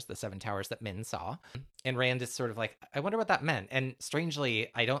Seven Towers that Min saw. And Rand is sort of like, I wonder what that meant. And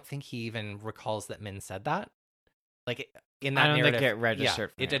strangely, I don't think he even recalls that Min said that. Like in that I don't narrative, think it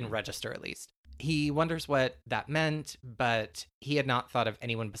registered for it didn't him. register at least. He wonders what that meant, but he had not thought of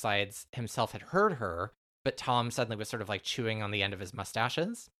anyone besides himself had heard her. But Tom suddenly was sort of like chewing on the end of his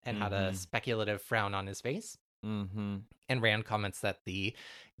mustaches and had a Mhm. speculative frown on his face. Mm-hmm. And Rand comments that the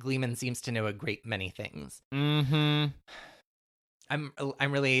Gleeman seems to know a great many things. Mm-hmm.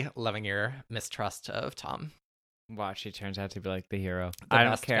 I'm really loving your mistrust of Tom. Watch, he turns out to be like the hero. The I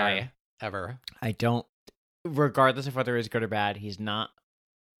don't best care. guy ever. I don't. Regardless of whether he's good or bad, he's not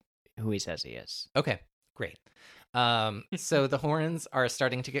who he says he is. Okay, great. So the horns are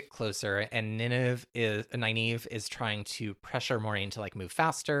starting to get closer, and Nynaeve is trying to pressure Moiraine to like move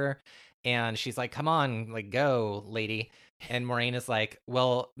faster, and she's like, "Come on, like go, lady." And Moiraine is like,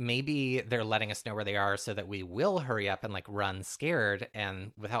 "Well, maybe they're letting us know where they are so that we will hurry up and like run scared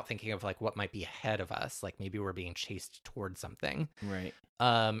and without thinking of like what might be ahead of us. Like maybe we're being chased towards something." Right.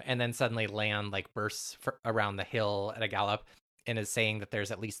 And then suddenly Lan like bursts around the hill at a gallop and is saying that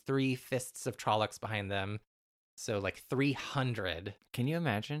there's at least 3 fists of Trollocs behind them. So like 300. Can you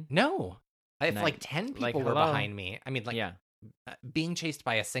imagine? No. If Nice. like 10 people Like, were hello? behind me, I mean, like Yeah. being chased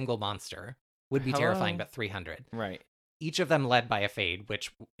by a single monster would be Hello? terrifying, but 300. Right. Each of them led by a Fade,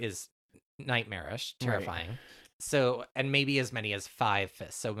 which is nightmarish, Right. terrifying. So, and maybe as many as 5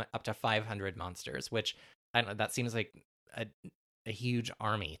 fists, so up to 500 monsters, which I don't know, that seems like a huge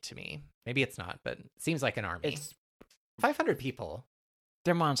army to me. Maybe it's not, but it seems like an army. It's 500 people,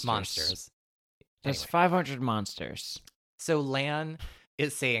 they're monsters. monsters. There's Anyway. 500 monsters. So Lan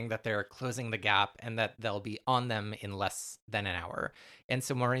is saying that they're closing the gap and that they'll be on them in less than an hour. And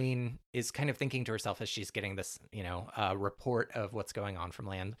so Moiraine is kind of thinking to herself as she's getting this, report of what's going on from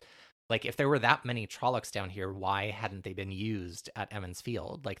Lan. Like, if there were that many Trollocs down here, why hadn't they been used at Emond's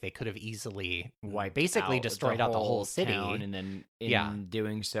Field? Like, they could have easily Basically destroyed out the whole city. town, and then in Yeah.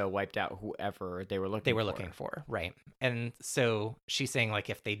 doing so wiped out whoever they were looking for, right? And so she's saying, like,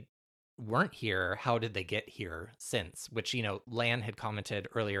 if they weren't here, how did they get here since? Which, Lan had commented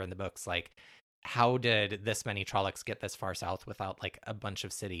earlier in the books, like, how did this many Trollocs get this far south without like a bunch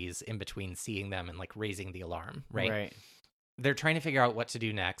of cities in between seeing them and like raising the alarm, right? they're trying to figure out what to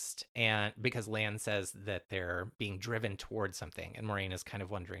do next, and because Lan says that they're being driven towards something, and Moraine is kind of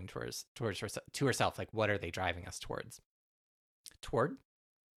wondering to herself, like, what are they driving us towards? Towards?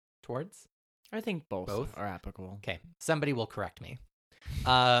 I think both Both? are applicable. Okay, somebody will correct me.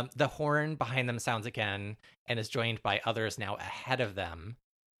 The horn behind them sounds again and is joined by others now ahead of them,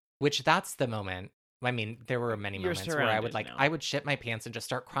 which that's the moment. I mean, there were many You're moments where I would surrounded now. I would shit my pants and just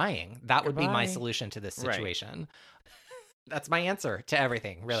start crying. That would be my Goodbye. solution to this Right. situation. That's my answer to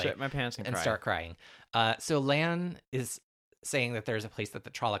everything, really. Shit my pants and cry. Start crying. So Lan is saying that there's a place that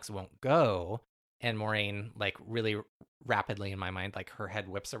the Trollocs won't go, and Moraine, like, really rapidly in my mind, like, her head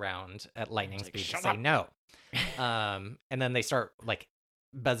whips around at lightning It's like, speed to "Shut say up." no. And then they start, like,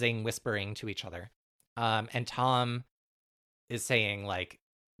 buzzing, whispering to each other. And Tom is saying, like,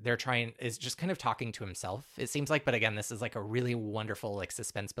 is just kind of talking to himself, it seems like. But again, this is like a really wonderful, like,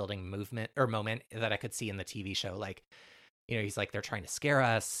 suspense building moment that I could see in the TV show. Like, you know, he's like, they're trying to scare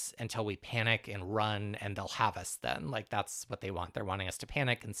us until we panic and run, and they'll have us then. Like, that's what they want. They're wanting us to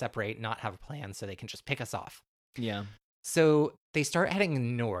panic and separate, not have a plan, so they can just pick us off. Yeah. So they start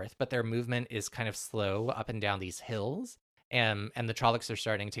heading north, but their movement is kind of slow up and down these hills. And the Trollocs are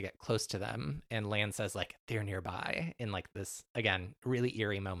starting to get close to them. And Lan says, like, they're nearby, in, like, this, again, really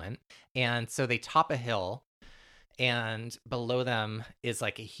eerie moment. And so they top a hill, and below them is,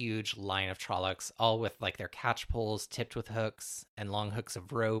 like, a huge line of Trollocs, all with, like, their catch poles tipped with hooks and long hoops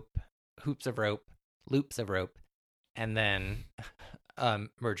of rope, loops of rope, and then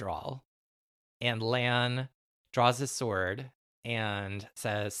Myrddraal. And Lan draws his sword and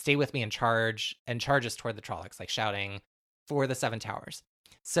says, stay with me and charges toward the Trollocs, like, shouting for the Seven Towers.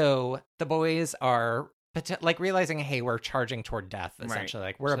 So the boys are like realizing, hey, we're charging toward death, essentially.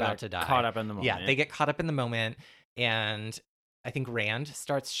 Like, we're So about they're to die. Caught up in the moment. Yeah, they get caught up in the moment, and I think Rand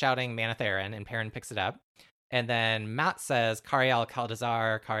starts shouting Maneth Aren, and Perrin picks it up. And then Matt says, Carial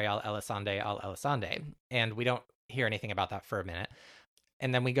Caldazar, Carial Elisande al Elisande. And we don't hear anything about that for a minute.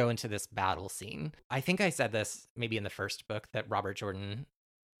 And then we go into this battle scene. I think I said this maybe in the first book, that Robert Jordan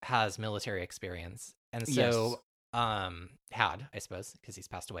has military experience. And so, had, I suppose, because he's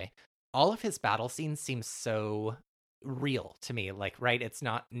passed away. All of his battle scenes seem so real to me. Like, right, it's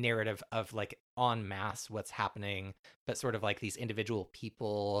not narrative of, like, en masse what's happening, but sort of like these individual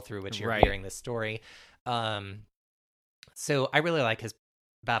people through which you're Right. hearing this story. So I really like his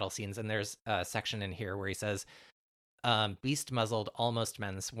battle scenes. And there's a section in here where he says, beast-muzzled almost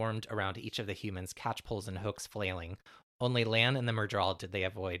men swarmed around each of the humans, catchpoles and hooks flailing. Only Lan and the Myrddraal did they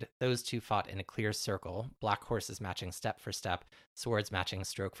avoid. Those two fought in a clear circle, black horses matching step for step, swords matching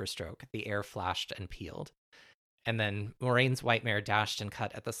stroke for stroke. The air flashed and pealed. And then Moraine's white mare dashed and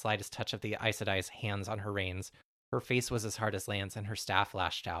cut at the slightest touch of the Aes Sedai's hands on her reins. Her face was as hard as Lan's, and her staff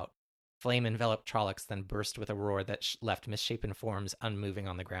lashed out. Flame enveloped Trollocs, then burst with a roar that left misshapen forms unmoving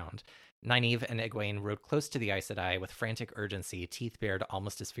on the ground. Nynaeve and Egwene rode close to the Aes Sedai with frantic urgency, teeth bared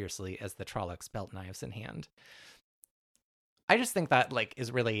almost as fiercely as the Trollocs, belt knives in hand. I just think that, like,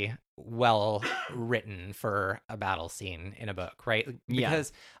 is really well written for a battle scene in a book, right? Yeah.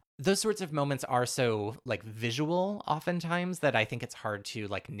 Because those sorts of moments are so, like, visual oftentimes that I think it's hard to,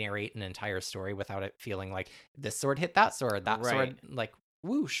 like, narrate an entire story without it feeling like this sword hit that sword, that sword, like,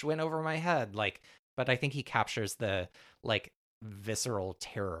 whoosh, went over my head. Like, but I think he captures the, like, visceral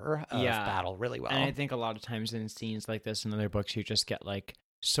terror of battle really well. And I think a lot of times in scenes like this in other books, you just get, like,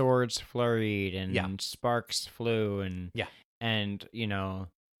 swords flurried and sparks flew and you know,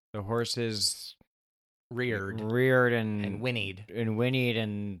 the horses reared and whinnied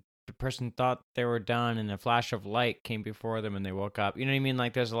and the person thought they were done, and a flash of light came before them and they woke up. You know what I mean?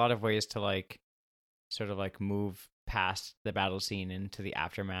 Like, there's a lot of ways to, like, sort of, like, move past the battle scene into the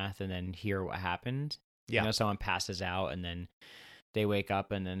aftermath and then hear what happened. Yeah. You know, someone passes out and then they wake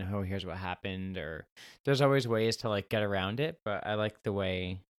up and then, oh, here's what happened. Or there's always ways to, like, get around it, but I like the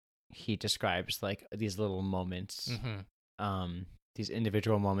way he describes, like, these little moments, these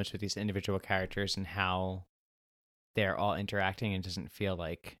individual moments with these individual characters and how they're all interacting, and doesn't feel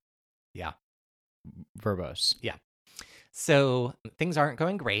like verbose. Yeah. So things aren't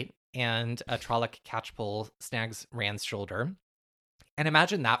going great, and a Trolloc catchpole snags Rand's shoulder. And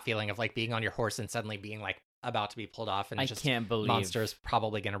imagine that feeling of, like, being on your horse and suddenly being, like, about to be pulled off, and I just can't believe monster's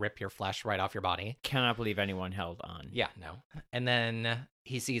probably going to rip your flesh right off your body. Cannot believe anyone held on. Yeah, no. And then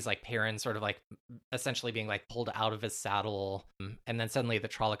he sees, like, Perrin sort of, like, essentially being, like, pulled out of his saddle. And then suddenly the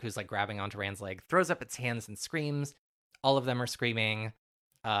Trolloc, who's, like, grabbing onto Rand's leg, throws up its hands and screams. All of them are screaming.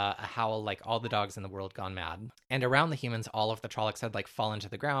 A howl like all the dogs in the world gone mad. And around the humans, all of the Trollocs had, like, fallen to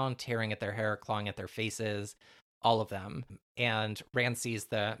the ground, tearing at their hair, clawing at their faces. all of them. And Rand sees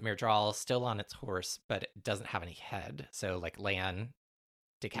the Myrddraal still on its horse, but it doesn't have any head. So like Lan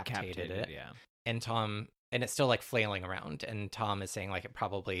decapitated it. Yeah. And Tom, and it's still like flailing around. And Tom is saying like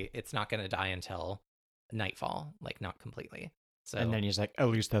it's not going to die until nightfall, like not completely. So And then he's like, at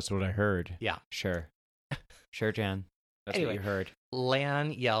least that's what I heard. Yeah. Sure. Sure, Jan. That's Anyway. what you heard.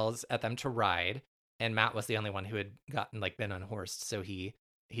 Lan yells at them to ride, and Matt was the only one who had gotten like been unhorsed. So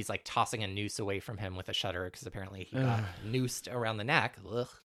he's like tossing a noose away from him with a shutter because apparently he got noosed around the neck. Ugh.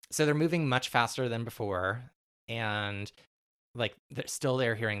 So they're moving much faster than before, and like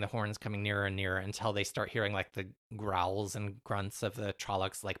they're hearing the horns coming nearer and nearer until they start hearing like the growls and grunts of the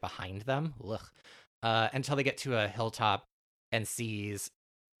Trollocs like behind them. Ugh. Until they get to a hilltop and sees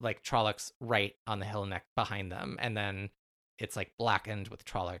like Trollocs right on the hill neck behind them, and then it's like blackened with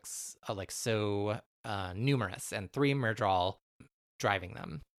Trollocs like so numerous, and 3 Myrddraal driving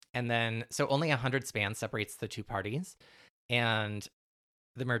them. And then so only 100 span separates the two parties, and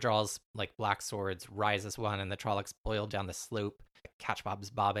the Myrddraal's like black swords rise as one, and the Trollocs boiled down the slope,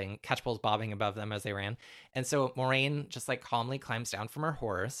 catchpoles bobbing above them as they ran. And so Moiraine just like calmly climbs down from her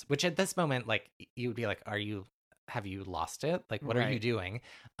horse, which at this moment like you would be like, have you lost it? Like, what are you doing?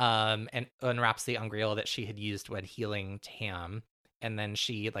 And unwraps the Ungreal that she had used when healing Tam. And then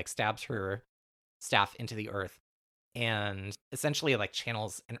she like stabs her staff into the earth and essentially like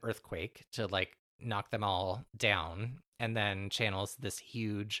channels an earthquake to like knock them all down, and then channels this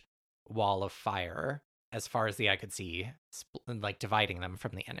huge wall of fire as far as the eye could see, like dividing them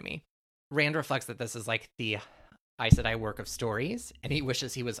from the enemy. Rand reflects that this is like the Aes Sedai work of stories, and he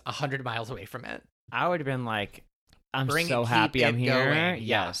wishes he was 100 miles away from it. I would have been like, I'm Keep so happy I'm it here. going.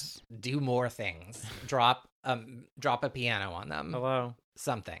 Yes. Do more things. Drop a piano on them. Hello.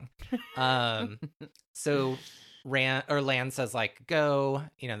 Something. So Lan says like, go,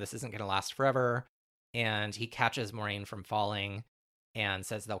 this isn't going to last forever. And he catches Moiraine from falling and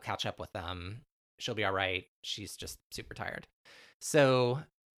says they'll catch up with them. She'll be all right. She's just super tired. So,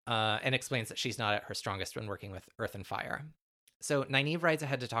 and explains that she's not at her strongest when working with earth and fire. So Nynaeve rides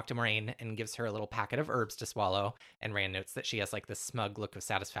ahead to talk to Moiraine and gives her a little packet of herbs to swallow. And Rand notes that she has like this smug look of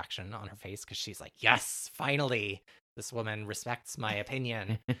satisfaction on her face because she's like, yes, finally, this woman respects my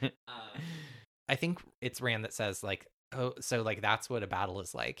opinion. I think it's Rand that says like, oh, so like that's what a battle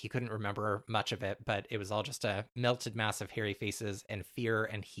is like. He couldn't remember much of it, but it was all just a melted mass of hairy faces and fear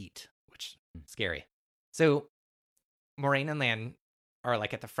and heat, which is scary. So Moiraine and Lan are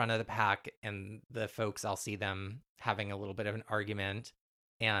like at the front of the pack, and the folks, I'll see them having a little bit of an argument,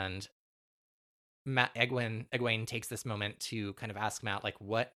 and Egwene takes this moment to kind of ask Matt, like,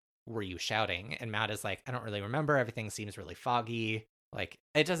 what were you shouting? And Matt is like, I don't really remember. Everything seems really foggy. Like,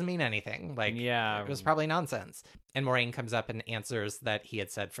 it doesn't mean anything. Like, yeah, it was probably nonsense. And Moiraine comes up and answers that he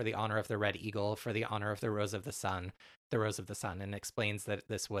had said, for the honor of the Red Eagle, for the honor of the Rose of the Sun, and explains that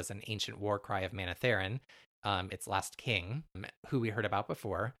this was an ancient war cry of Manetheren, its last king, who we heard about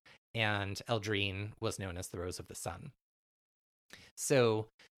before, and Eldrine was known as the Rose of the Sun. So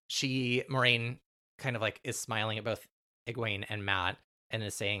Moiraine kind of like is smiling at both Egwene and Matt and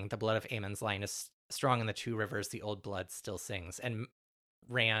is saying, the blood of Aemon's line is strong in the two rivers, the old blood still sings. And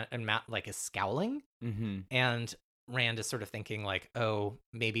Rand and Matt like is scowling, and Rand is sort of thinking like, oh,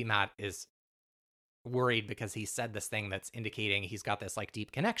 maybe Matt is worried because he said this thing that's indicating he's got this like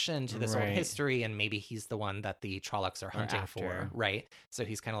deep connection to this old history, and maybe he's the one that the Trollocs are hunting for, right? So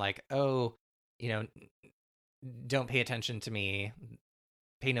he's kind of like, oh, don't pay attention to me,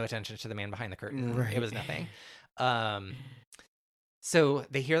 pay no attention to the man behind the curtain. It was nothing. So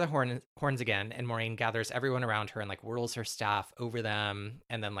they hear the horns again, and Moiraine gathers everyone around her and like whirls her staff over them,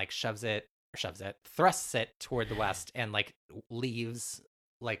 and then like thrusts it toward the west, and like leaves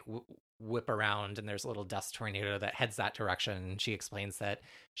like whip around, and there's a little dust tornado that heads that direction. She explains that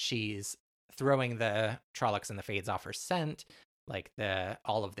she's throwing the Trollocs and the Fades off her scent, like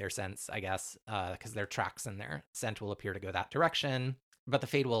all of their scents, I guess, because their tracks and their scent will appear to go that direction, but the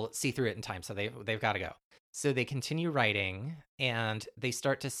Fade will see through it in time, so they've got to go. So they continue riding, and they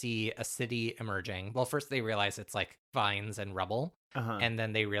start to see a city emerging. Well, first they realize it's like vines and rubble, and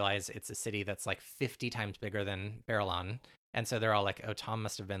then they realize it's a city that's like 50 times bigger than Barillon. And so they're all like, oh, Tom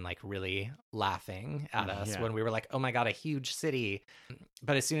must have been like really laughing at us when we were like, oh my God, a huge city.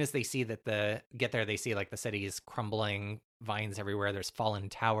 But as soon as they see get there, they see like the city is crumbling, vines everywhere, there's fallen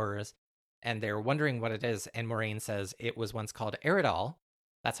towers, and they're wondering what it is. And Moiraine says it was once called Eredal.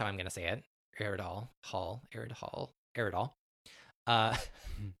 That's how I'm going to say it. Eredal.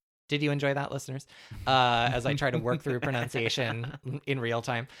 Did you enjoy that, listeners? As I try to work through pronunciation in real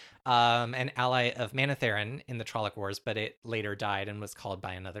time. An ally of Manetheren in the Trolloc Wars, but it later died and was called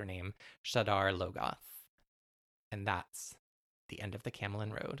by another name, Shadar Logoth. And that's the end of the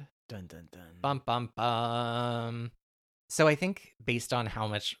Camelin Road. Dun dun dun. Bum, bum, bum. So I think based on how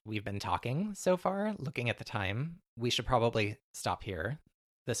much we've been talking so far, looking at the time, we should probably stop here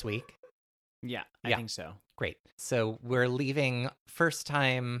this week. Yeah, I Yeah. think so. Great. So we're leaving first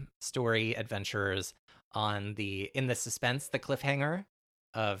time story adventurers in the suspense, the cliffhanger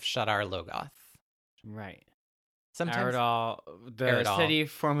of Shadar Logoth. Right. Sometimes Aradal, the Aradal. city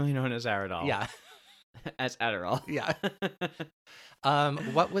formerly known as Aradal. Yeah. As Adderall. Yeah.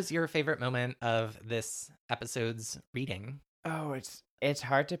 What was your favorite moment of this episode's reading? Oh, it's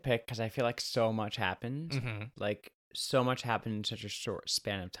hard to pick because I feel like so much happened. Mm-hmm. Like so much happened in such a short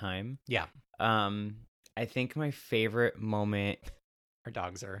span of time. Yeah. I think my favorite moment. Our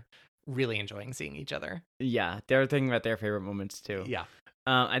dogs are really enjoying seeing each other. Yeah, they're thinking about their favorite moments too. Yeah.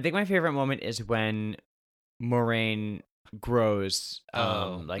 I think my favorite moment is when Moraine grows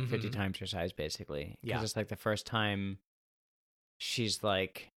like 50 mhm. times her size, basically. Yeah. Because it's like the first time she's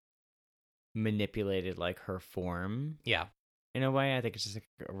like manipulated like her form Yeah. in a way. I think it's just like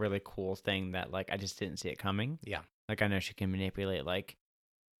a really cool thing that like I just didn't see it coming. Yeah. Like I know she can manipulate like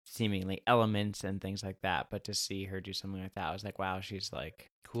seemingly elements and things like that, but to see her do something like that, I was like, wow, she's like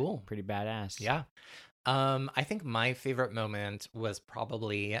Cool. pretty badass. Yeah. I think my favorite moment was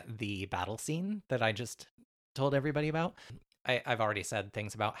probably the battle scene that I just told everybody about. I've already said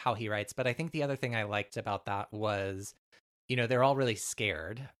things about how he writes, but I think the other thing I liked about that was, they're all really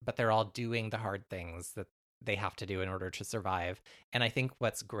scared, but they're all doing the hard things that they have to do in order to survive. And I think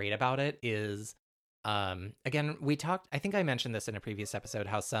what's great about it is, again, I think I mentioned this in a previous episode,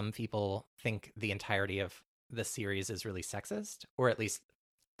 how some people think the entirety of the series is really sexist, or at least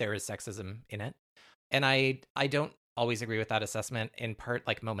there is sexism in it. And I don't always agree with that assessment, in part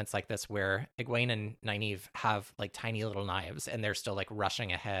like moments like this where Egwene and Nynaeve have like tiny little knives and they're still like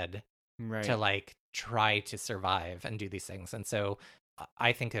rushing ahead Right. to like try to survive and do these things. And so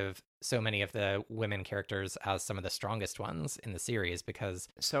I think of so many of the women characters as some of the strongest ones in the series because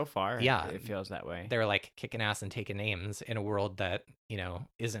So far, Yeah. it feels that way. they're like kicking ass and taking names in a world that,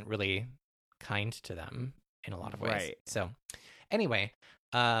 isn't really kind to them in a lot of ways. Right. So anyway,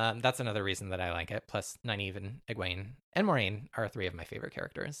 that's another reason that I like it. Plus Nynaeve and Egwene and Moraine are three of my favorite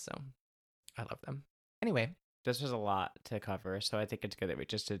characters. So I love them. Anyway, This was a lot to cover, so I think it's good that we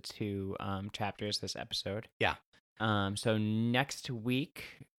just did 2 chapters this episode. Yeah. So next week,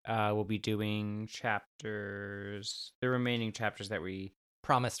 we'll be doing the remaining chapters that we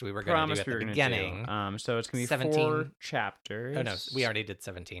promised we were going to do at the beginning. So it's going to be 17 4 chapters. Oh no, we already did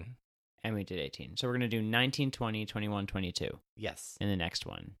 17. And we did 18. So we're going to do 19, 20, 21, 22 Yes. in the next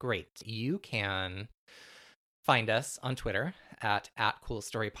one. Great. You can find us on Twitter at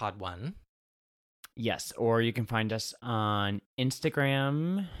CoolStoryPod1. Yes, or you can find us on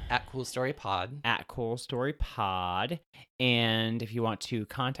Instagram At CoolStoryPod. at Cool Story Pod. And if you want to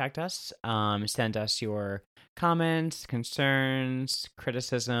contact us, send us your comments, concerns,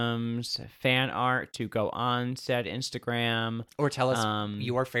 criticisms, fan art to go on said Instagram. Or tell us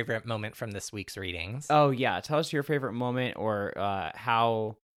your favorite moment from this week's readings. Oh yeah, tell us your favorite moment or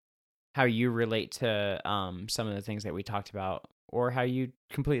how you relate to some of the things that we talked about, or how you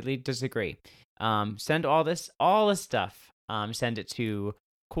completely disagree. Send all this stuff. Send it to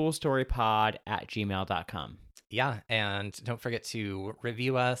coolstorypod@gmail.com. Yeah, and don't forget to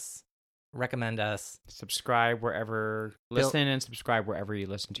review us, recommend us, Subscribe wherever, listen and subscribe wherever you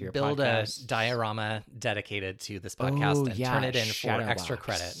listen to your build podcasts. a diorama dedicated to this podcast and turn it in for shadow extra box.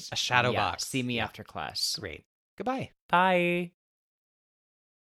 credit. A shadow Yeah, box. See me Yeah. after class. Great. Goodbye. Bye.